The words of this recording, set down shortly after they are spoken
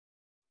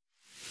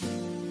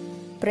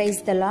Praise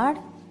the lord.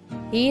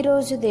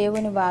 ఈరోజు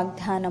దేవుని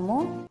వాగ్దానము,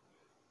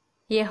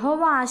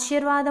 యెహోవా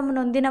ఆశీర్వాదము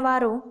నొందిన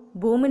వారు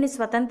భూమిని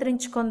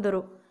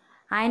స్వతంత్రించుకొందురు,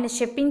 ఆయన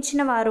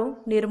శపించిన వారు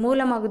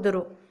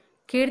నిర్మూలమగుదురు.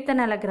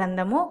 కీర్తనల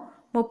గ్రంథము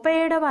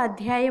 37వ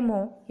అధ్యాయము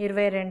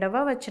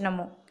 22వ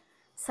వచనము.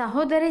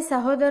 సహోదరి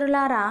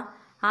సహోదరులారా,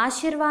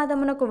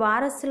 ఆశీర్వాదమునకు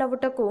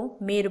వారసులవుటకు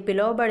మీరు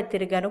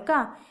పిలువబడితిరి గనుక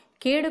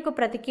కీడుకు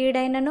ప్రతి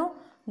కీడైనను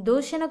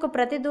దూషణకు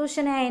ప్రతి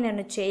దూషణ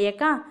అయినను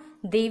చేయక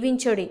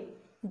దీవించుడి.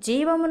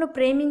 జీవమును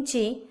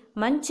ప్రేమించి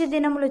మంచి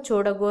దినములు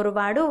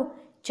చూడగోరువాడు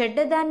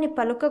చెడ్డదాన్ని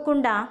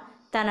పలుకకుండా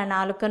తన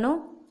నాలుకను,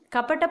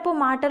 కపటపు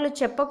మాటలు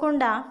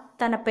చెప్పకుండా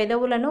తన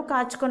పెదవులను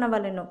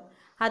కాచుకొనవలెను.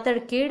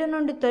 అతడు కీడు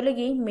నుండి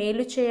తొలగి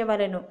మేలు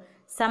చేయవలెను,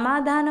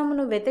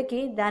 సమాధానమును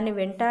వెతికి దాన్ని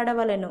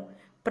వెంటాడవలెను.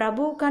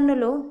 ప్రభువు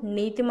కన్నులు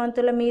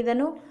నీతిమంతుల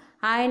మీదను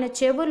ఆయన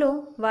చెవులు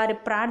వారి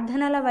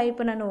ప్రార్థనల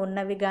వైపునను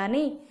ఉన్నవి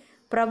గాని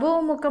ప్రభువు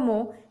ముఖము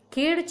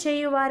కీడు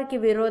చేయువారికి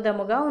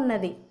విరోధముగా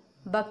ఉన్నది.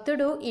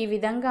 భక్తుడు ఈ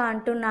విధంగా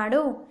అంటున్నాడు,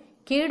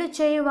 కీడు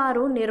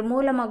చేయువారు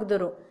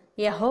నిర్మూలమగుదురు,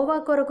 యెహోవా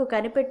కొరకు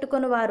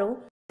కనిపెట్టుకుని వారు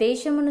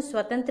దేశమును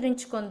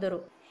స్వతంత్రించుకొందురు.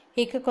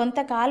 ఇక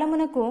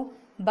కొంతకాలమునకు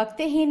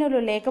భక్తిహీనులు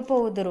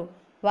లేకపోవుదురు,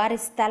 వారి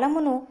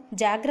స్థలమును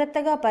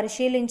జాగ్రత్తగా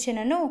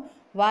పరిశీలించినను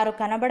వారు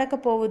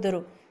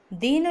కనబడకపోవుదురు.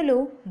 దీనులు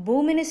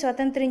భూమిని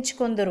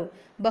స్వతంత్రించుకొందురు,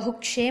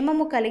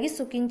 బహుక్షేమము కలిగి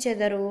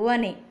సుఖించెదరు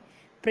అని.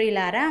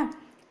 ప్రియులారా,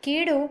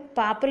 కీడు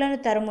పాపులను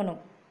తరుమును,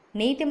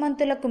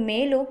 నీతిమంతులకు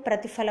మేలు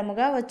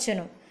ప్రతిఫలముగా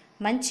వచ్చును.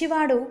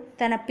 మంచివాడు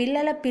తన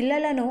పిల్లల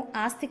పిల్లలను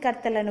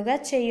ఆస్తికర్తలనుగా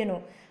చేయును,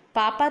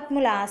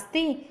 పాపాత్ముల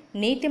ఆస్తి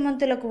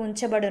నీతిమంతులకు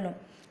ఉంచబడును.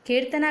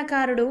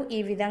 కీర్తనాకారుడు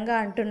ఈ విధంగా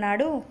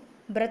అంటున్నాడు,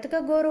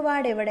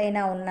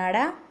 బ్రతుకగోరువాడెవడైనా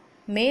ఉన్నాడా?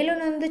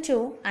 మేలునందుచు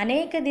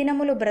అనేక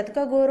దినములు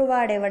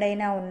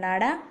బ్రతుకగోరువాడెవడైనా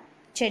ఉన్నాడా?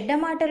 చెడ్డ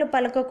మాటలు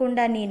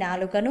పలకకుండా నీ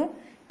నాలుకను,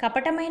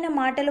 కపటమైన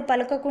మాటలు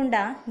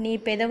పలకకుండా నీ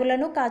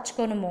పెదవులను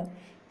కాచుకొనుము.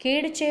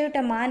 కీడు చేయుట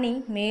మాని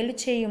మేలు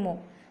చేయుము,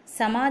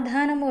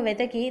 సమాధానము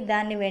వెతకి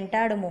దాన్ని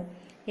వెంటాడుము.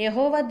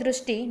 యెహోవా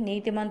దృష్టి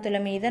నీతిమంతుల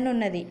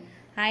మీదనున్నది,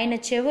 ఆయన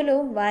చెవులు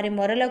వారి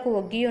మొరలకు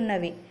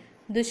ఒగ్గియున్నవి.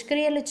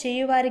 దుష్క్రియలు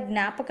చేయువారి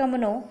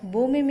జ్ఞాపకమును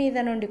భూమి మీద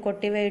నుండి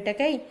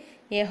కొట్టివేయుటకై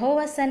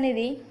యెహోవా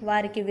సన్నిధి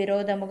వారికి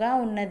విరోధముగా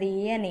ఉన్నది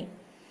అని.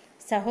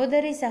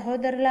 సహోదరి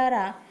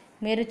సహోదరులారా,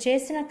 మీరు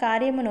చేసిన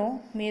కార్యమును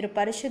మీరు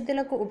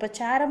పరిశుద్ధులకు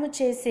ఉపచారము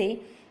చేసి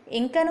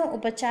ఇంకను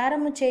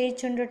ఉపచారము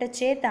చేయుచుండుట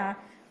చేత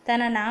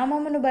తన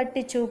నామమును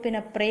బట్టి చూపిన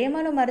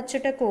ప్రేమను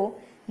మరచుటకు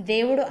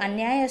దేవుడు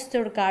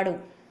అన్యాయస్తుడు కాడు.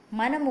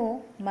 మనము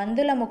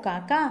మందులము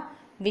కాక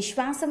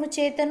విశ్వాసము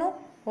చేతను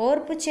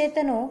ఓర్పు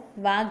చేతను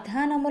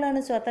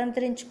వాగ్దానములను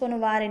స్వతంత్రించుకుని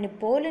వారిని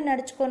పోలి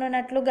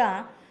నడుచుకొనున్నట్లుగా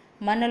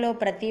మనలో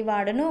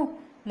ప్రతివాడును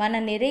మన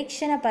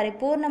నిరీక్షణ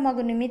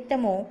పరిపూర్ణమగు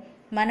నిమిత్తము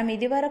మనం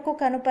ఇదివరకు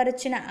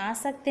కనుపరిచిన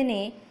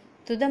ఆసక్తిని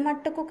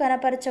తుదమట్టుకు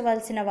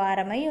కనపరచవలసిన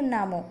వారమై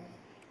ఉన్నాము.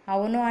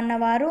 అవును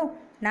అన్నవారు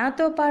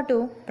నాతో పాటు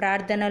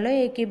ప్రార్థనలో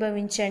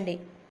ఏకీభవించండి.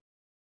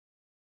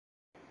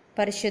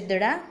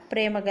 పరిశుద్ధుడా,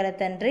 ప్రేమగల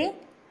తండ్రి,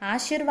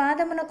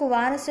 ఆశీర్వాదమునకు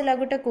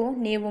వారసులగుటకు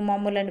నీవు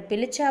మమ్ములను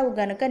పిలిచావు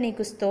గనుక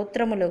నీకు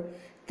స్తోత్రములు.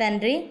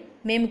 తండ్రి,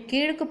 మేము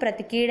కీడుకు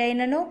ప్రతి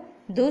కీడైనను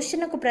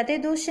దూషణకు ప్రతి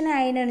దూషణ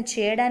అయినను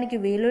చేయడానికి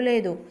వీలు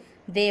లేదు.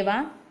 దేవా,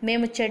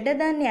 మేము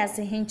చెడ్డదాన్ని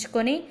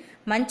అసహించుకొని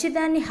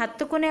మంచిదాన్ని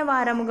హత్తుకునే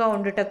వారముగా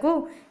ఉండుటకు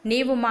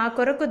నీవు మా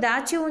కొరకు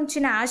దాచి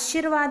ఉంచిన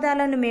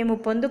ఆశీర్వాదాలను మేము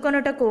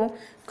పొందుకొనుటకు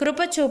కృప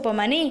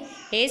చూపమని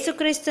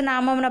యేసుక్రీస్తు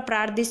నామమున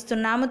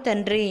ప్రార్థిస్తున్నాము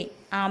తండ్రి.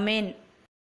 ఆమెన్.